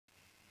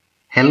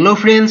Hello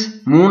friends,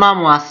 মোৰ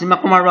নাম Washim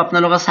Akram আৰু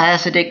আপোনালোকে চাই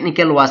আছে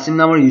টেকনিক্যাল Washim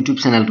নামৰ YouTube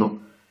চেনেলটো।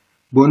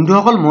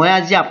 বন্ধুসকল মই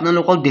আজি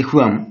আপোনালোকক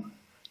দেখুৱাম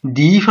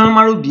Dpharm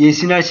আৰু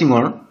B.Sc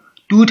Nursingৰ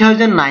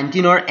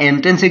 2019 ৰ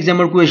এন্ট্ৰেন্স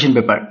এক্সামৰ কোৱেশ্চন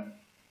পেপাৰ।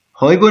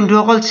 হয়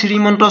বন্ধুসকল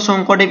শ্ৰীমন্ত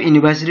শংকৰদেৱ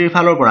ইউনিভাৰ্চিটিৰ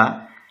ফালৰ পৰা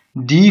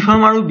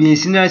Dpharm আৰু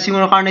B.Sc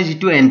Nursingৰ কাৰণে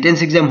যেটো এন্ট্ৰেন্স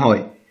এক্সাম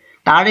হয়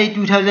তাৰ এই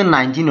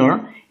 2019 ৰ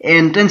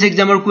এন্ট্ৰেন্স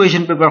এক্সামৰ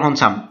কোৱেশ্চন পেপাৰখন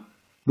চাম।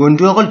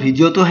 বন্ধুসকল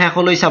ভিডিওটো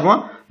শেষলৈ চাব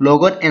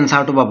লগত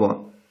এনসাৰটো পাব।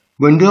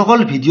 বন্ধুসকল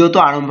ভিডিওটো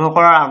আৰম্ভ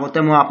কৰাৰ আগতে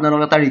মই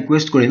আপোনালোকক এটা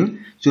ৰিকুৱেষ্ট কৰিম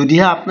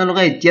যদিহে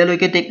আপোনালোকে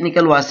এতিয়ালৈকে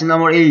টেকনিক্যাল Washim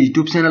নামৰ এই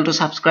YouTube চেনেলটো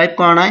সাবস্ক্ৰাইব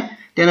কৰা নাই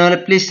তেনেহলে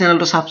প্লিজ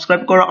চেনেলটো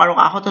সাবস্ক্ৰাইব কৰক আৰু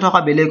কাষতে থকা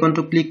বেল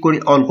আইকনটো ক্লিক কৰি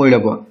অল কৰি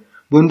ল'ব।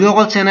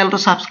 বন্ধুসকল চেনেলটো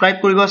সাবস্ক্ৰাইব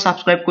কৰিব,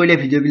 সাবস্ক্ৰাইব কৰিলে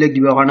ভিডিওবিলাক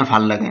দিবৰ কাৰণে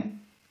ভাল লাগে।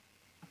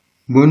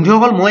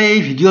 বন্ধুসকল মই এই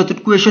ভিডিওটোত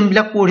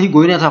কোৱেশ্চনবিলাক পঢ়ি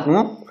গৈ নাথাকো।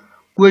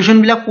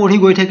 কোৱেশ্চনবিলাক পঢ়ি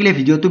গৈ থাকিলে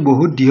ভিডিওটো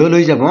বহুত দীঘল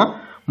হৈ যাব।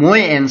 মই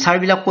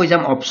এনসাৰবিলাক কৈ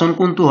যাম, অপচন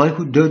কোনটো হয়,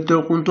 শুদ্ধ উত্তৰ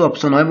কোনটো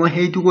অপচন হয় মই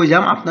হেইটো কৈ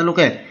যাম।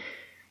 আপোনালোকে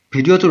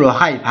ভিডিওটো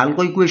ৰখাই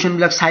ভালকৈ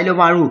কোৱেশ্চনবিলাক চাই ল'ব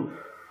আৰু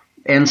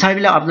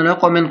এনসাৰবিলাক আপোনালোকে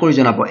কমেন্ট কৰি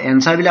জনাব।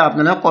 এনসাৰবিলাক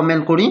আপোনালোকে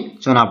কমেন্ট কৰি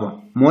জনাব।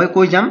 মই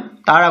কৈ যাম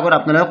তাৰ আগত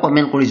আপোনালোকে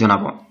কমেন্ট কৰি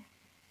জনাব।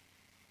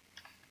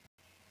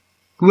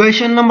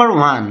 Question number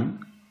 1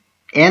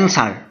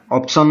 answer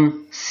option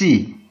C.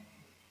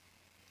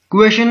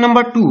 Question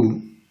number 2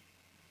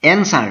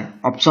 answer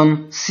option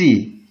C.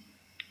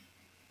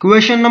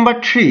 Question number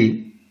 3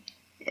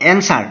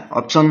 answer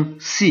option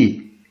C.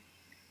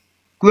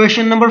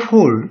 Question number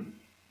 4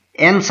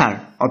 answer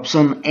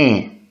option A.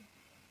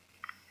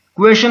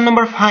 Question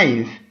number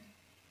 5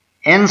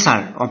 answer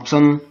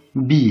option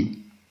B.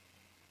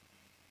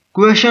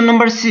 Question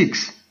number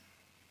 6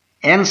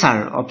 answer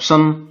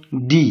option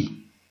D.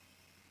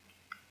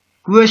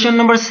 Question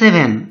number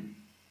 7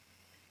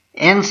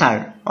 answer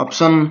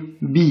option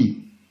B.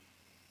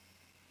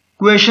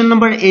 Question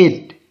number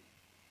 8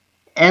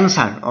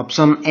 answer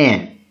option A.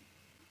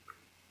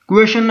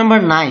 Question number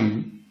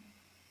 9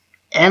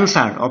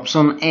 answer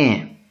option A.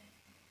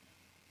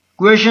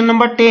 Question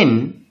number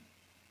 10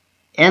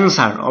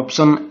 answer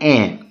option A.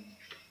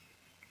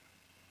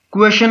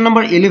 Question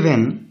number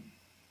 11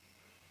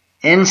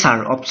 answer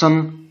option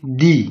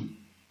D.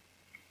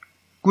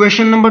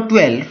 Question number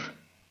 12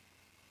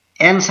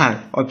 answer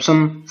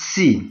option C.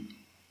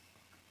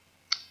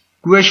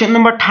 Question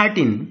number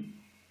 13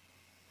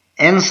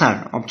 answer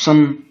option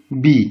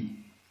B.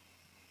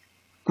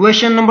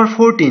 Question number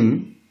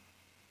 14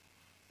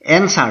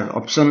 answer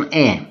option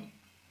A.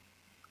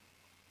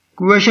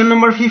 Question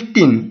number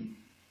 15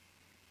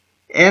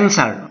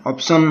 answer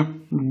option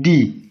D.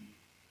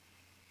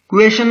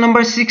 Question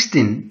number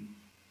 16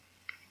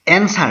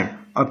 answer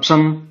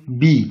option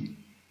B.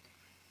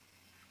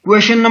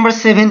 Question number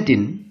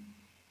 17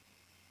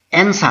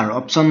 answer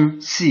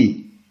option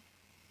C.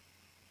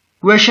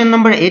 Question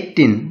number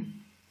 18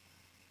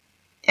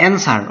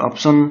 answer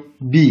option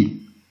B.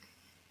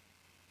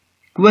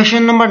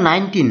 Question number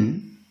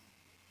 19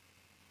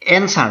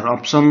 answer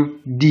option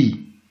D.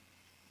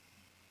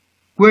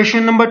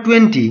 Question number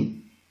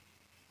 20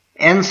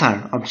 answer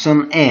option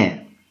A.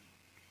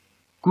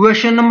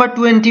 Question number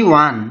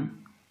 21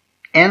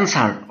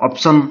 answer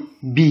option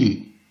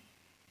B.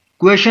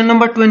 Question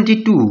number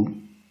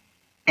 22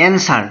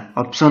 answer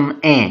option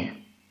A.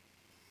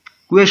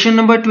 Question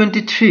number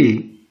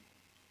 23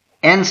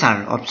 answer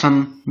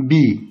option B.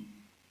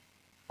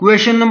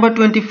 Question number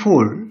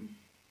 24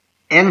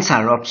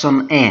 answer option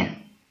A.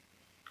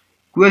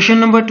 Question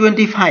number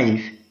 25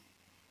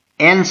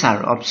 answer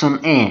option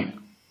A.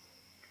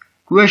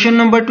 Question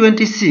number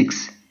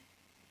 26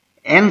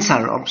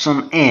 answer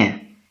option A.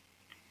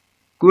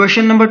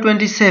 Question number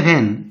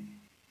 27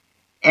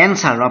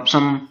 answer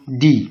option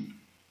D.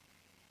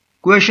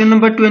 Question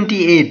number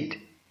 28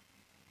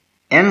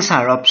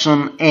 answer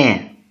option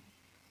A.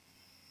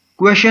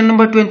 Question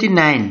number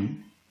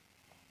 29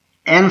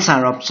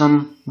 answer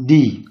option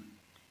D.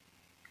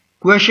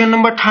 Question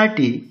number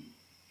 30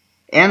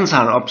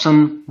 answer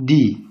option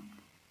D.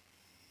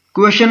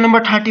 Question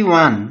number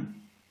 31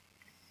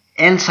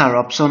 answer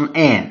option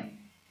A.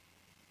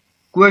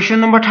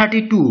 Question number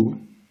 32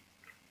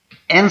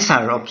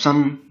 answer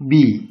option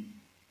B.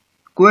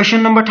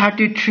 Question number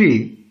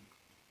 33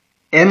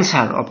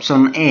 answer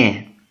option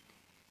A.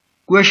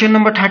 Question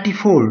number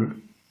 34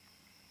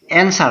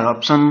 answer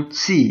option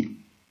C.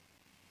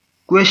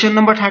 Question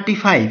number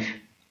 35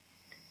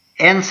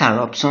 answer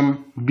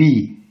option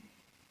B.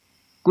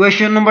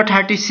 Question number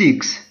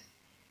 36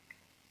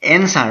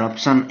 answer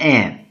option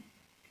A.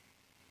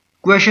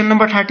 Question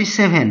number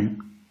 37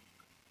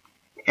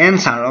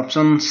 answer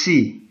option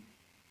C.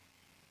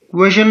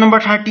 Question number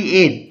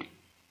 38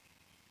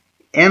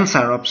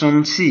 answer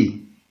option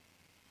C.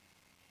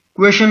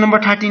 Question number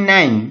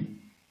 39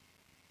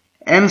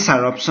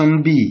 answer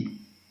option B.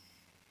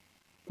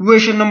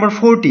 Question number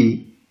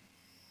 40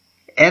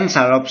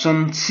 answer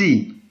option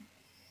C.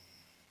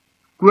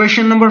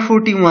 Question number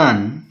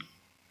 41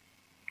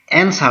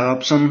 answer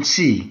option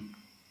C.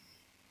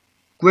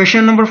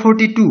 Question number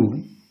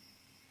 42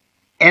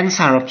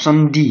 answer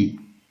option D.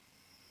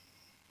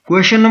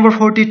 Question number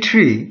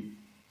 43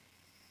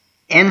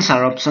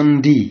 answer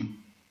option D.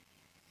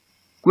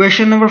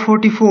 Question number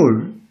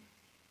 44.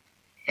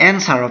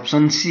 Answer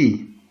option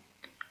C.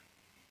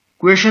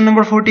 Question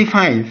number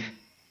 45.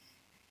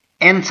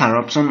 Answer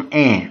option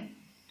A.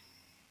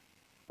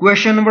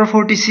 Question number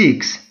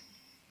 46.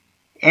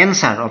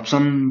 Answer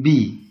option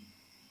B.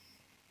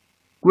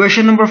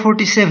 Question number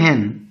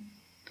 47.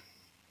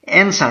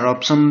 Answer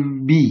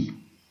option B.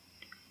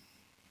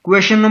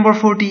 Question number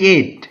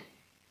 48.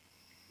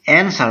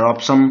 Answer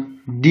option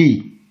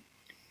D.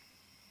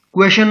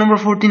 Question number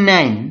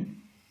 49.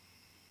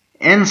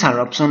 Answer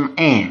option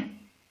A.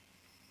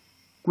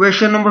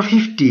 Question number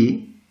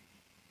 50.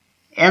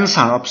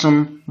 Answer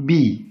option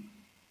B.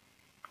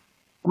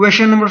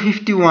 Question number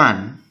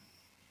 51.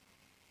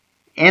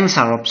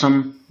 Answer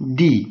option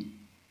D.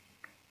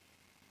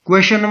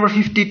 Question number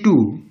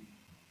 52.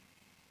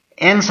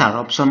 Answer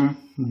option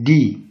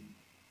D.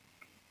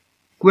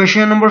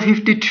 Question number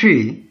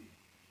 53.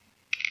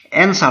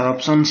 Answer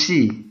option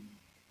C.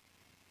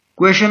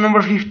 Question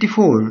number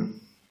 54.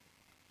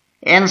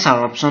 Answer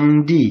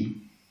option D.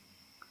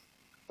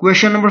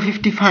 Question number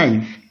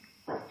 55.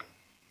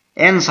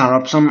 Answer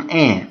option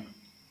A.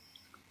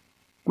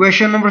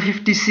 Question number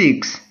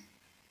 56.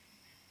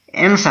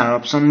 Answer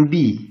option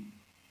B.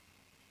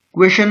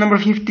 Question number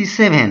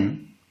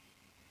 57.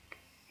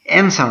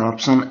 Answer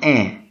option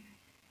A.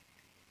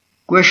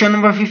 Question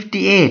number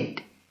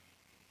 58.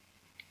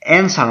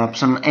 Answer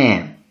option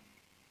A.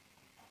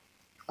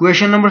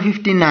 Question number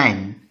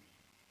 59.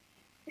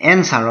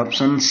 Answer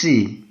option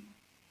C.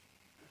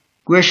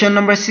 Question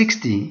number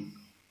 60.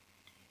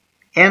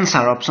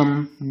 Answer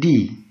option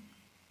D.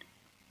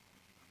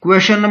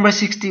 Question number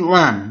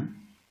 61.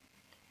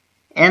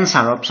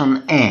 Answer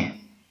option A.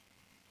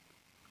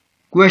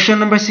 Question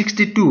number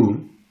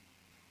 62.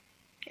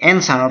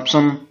 Answer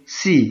option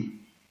C.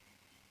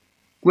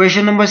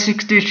 Question number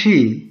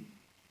 63.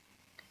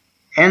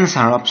 Answer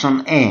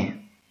option A.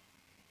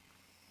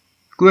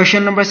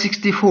 Question number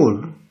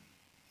 64.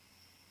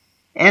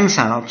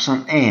 Answer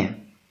option A.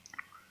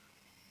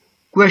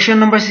 Question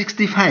number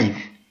 65.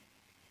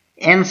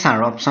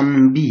 Answer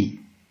option B.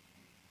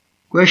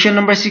 Question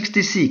number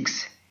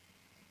 66.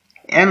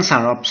 Answer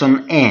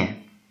option A.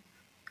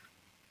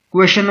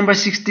 Question number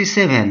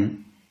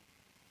 67.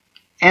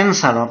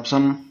 Answer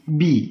option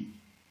B.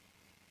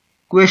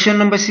 Question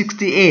number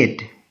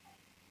 68.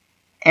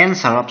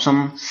 Answer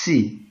option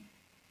C.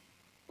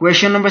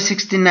 Question number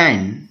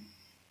 69.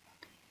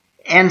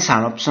 Answer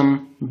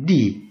option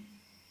D.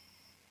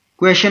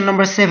 Question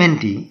number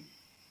 70.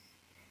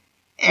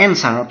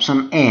 Answer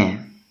option A.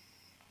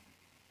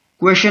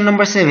 Question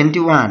number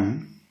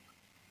 71.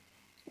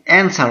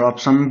 Answer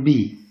option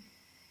B.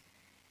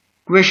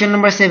 Question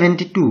number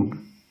 72.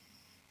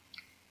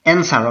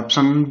 Answer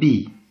option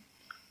B.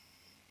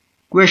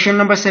 Question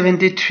number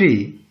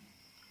 73.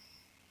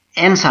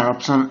 Answer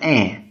option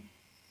A.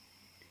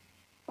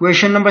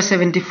 Question number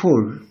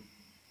 74.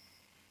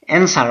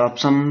 Answer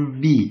option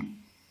B.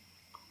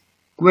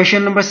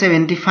 Question number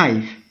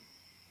 75.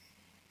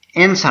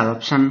 Answer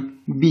option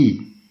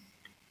B.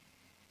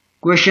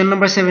 Question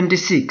number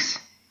 76.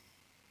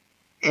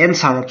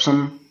 Answer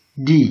option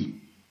D.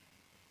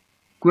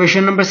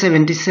 Question number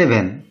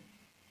 77.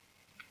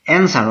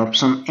 Answer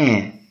option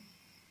A.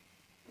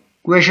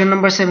 Question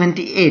number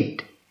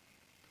 78.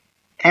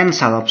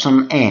 Answer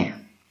option A.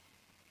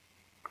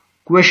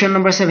 Question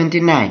number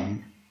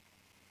 79.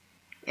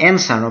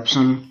 Answer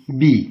option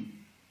B.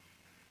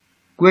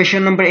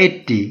 Question number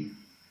 80.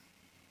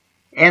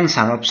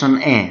 Answer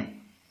option A.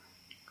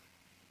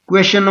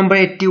 Question number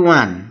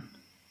 81.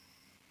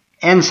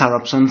 Answer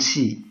option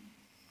C.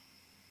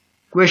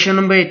 Question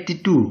number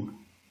 82.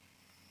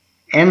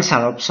 Answer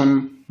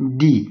option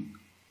D.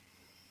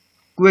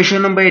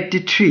 Question number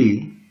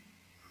 83.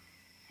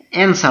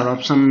 Answer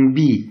option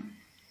B.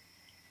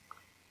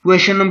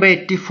 Question number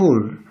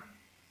 84.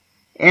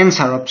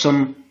 Answer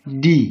option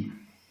D.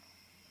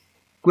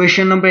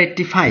 Question number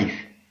 85.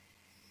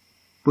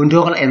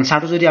 বন্ধুসকল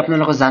এনসাৰটো যদি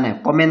আপোনালোকে জানে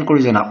comment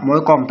কৰি জনাওক মই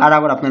কম তাৰ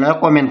আগত আপোনালোকে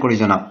কমেন্ট কৰি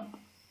জনাওক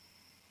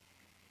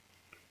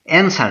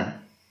এনসাৰ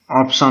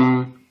অপচন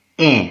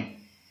এ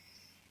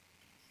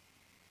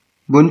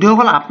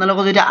বন্ধুসকল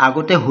আপোনালোকে যদি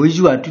আগতে হৈ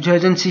যোৱা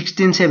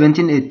 2016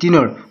 17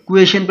 18 ৰ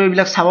কুৱেশ্যন পেপাৰ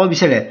বিলাক চাব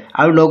বিচাৰে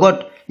আৰু লগত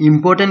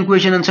ইম্পৰ্টেন্ট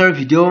কুৱেশ্যন আনসাৰ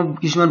ভিডিও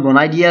কিছুমান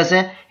বনাই দিয়া আছে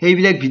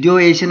হেইবিলাক ভিডিও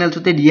এই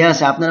চেনেলটোতে দিয়া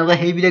আছে আপোনালোকে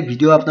হেইবিলাক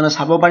ভিডিও আপোনালোকে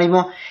চাব পাৰিব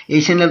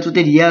এই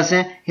চেনেলটোতে দিয়া আছে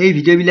হেই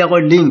ভিডিও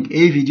বিলাকৰ লিংক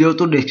এই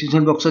ভিডিওটো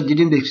ডেসক্ৰিপচন বক্সত দি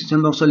দিম ডেসক্ৰিপচন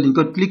বক্সৰ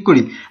লিংকত ক্লিক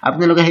কৰি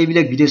আপোনালোকে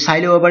হেইবিলাক ভিডিও চাই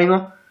লব পাৰিব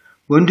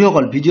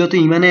বন্ধুসকল ভিডিওটো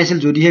ইমানে আছিল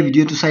যদি হে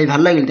ভিডিওটো চাই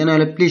ভাল লাগিল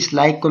তেনহলে please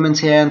like comment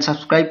share and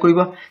subscribe কৰিব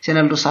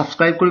চেনেলটো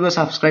সাবস্ক্ৰাইব কৰিব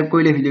সাবস্ক্ৰাইব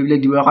কৰিলে ভিডিওবিলাক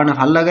দিবৰ কাৰণে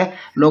ভাল লাগে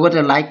লগতে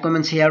লাইক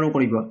কমেন্ট শেয়াৰও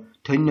কৰিব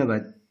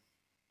ধন্যবাদ